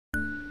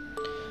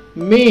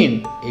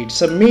Mint.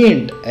 It's a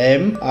mint.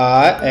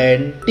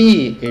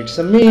 M-I-N-T. It's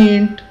a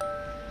mint.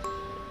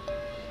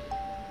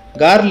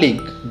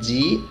 Garlic.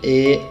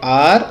 G-A-R-L-I-C.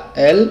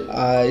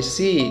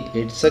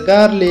 It's a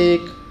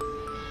garlic.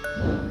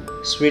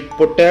 Sweet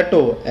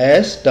potato.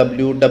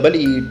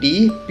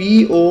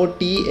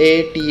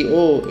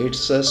 S-W-E-E-T-P-O-T-A-T-O.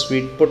 It's a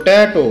sweet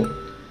potato.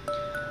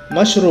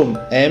 Mushroom.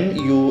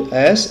 M-U-S-H-R-O-O-M.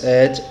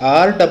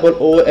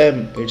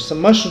 It's a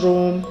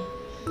mushroom.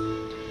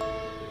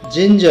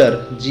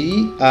 Ginger.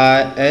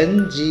 G-I-N-G-E-R.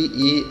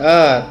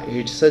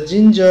 It's a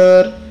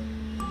ginger.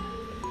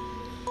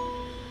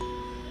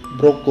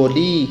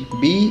 Broccoli.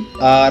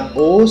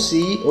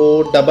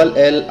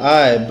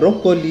 B-R-O-C-O-L-L-I.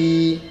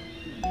 Broccoli.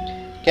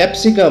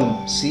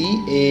 Capsicum.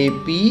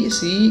 C-A-P-C-I-C-U-M.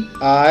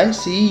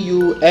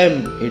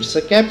 It's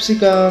a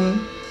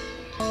capsicum.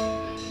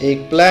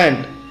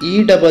 Eggplant.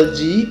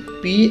 E-G-G-P-L-A-N-T.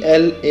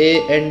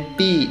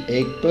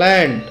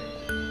 Eggplant.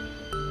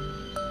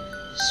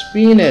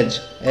 Spinach.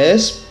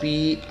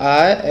 S-P-I-N-A-C-H.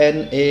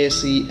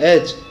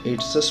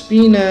 It's a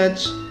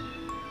spinach.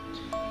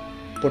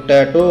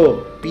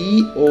 Potato.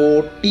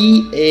 P-O-T-A-T-O.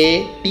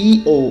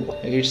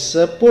 It's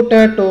a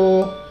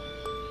potato.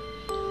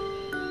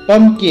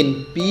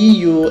 Pumpkin.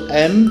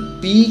 P-U-M-P-K-I-N.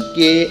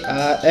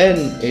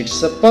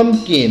 It's a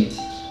pumpkin.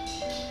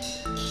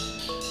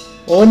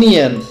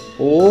 Onion.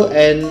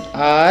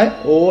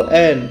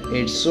 O-N-I-O-N.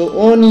 It's a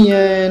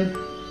onion.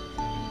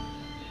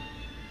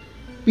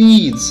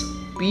 Peas.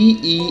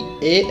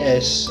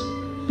 P-E-A-S.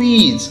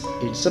 Peas.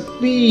 It's a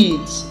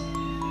peas.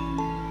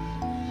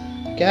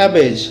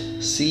 Cabbage.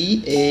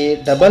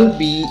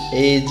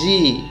 C-A-B-B-A-G.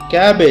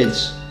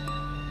 Cabbage.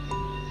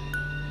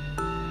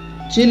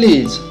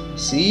 Chilies.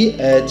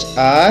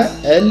 C-H-I-L-E-S.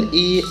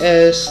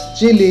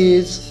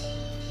 Chilies.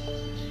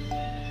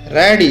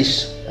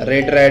 Radish.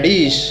 Red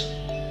radish.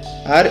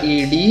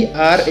 R-E-D-R-A-D-I-S-H.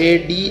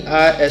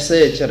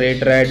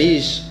 Red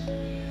radish.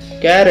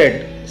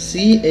 Carrot.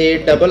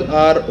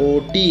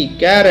 C-A-R-R-O-T.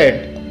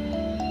 Carrot.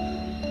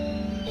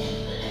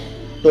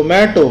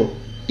 Tomato.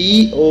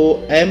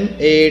 T-O-M-A-T-O.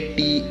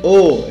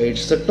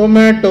 It's a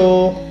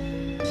tomato.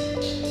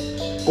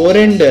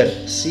 Coriander.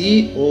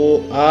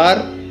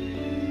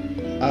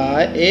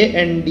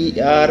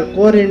 C-O-R-I-A-N-D-R.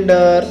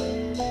 Coriander.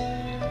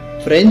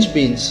 French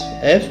beans.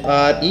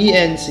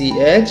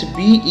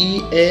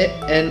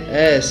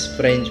 F-R-E-N-C-H-B-E-A-N-S.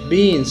 French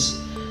beans.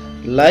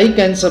 Like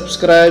and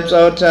subscribe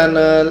our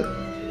channel.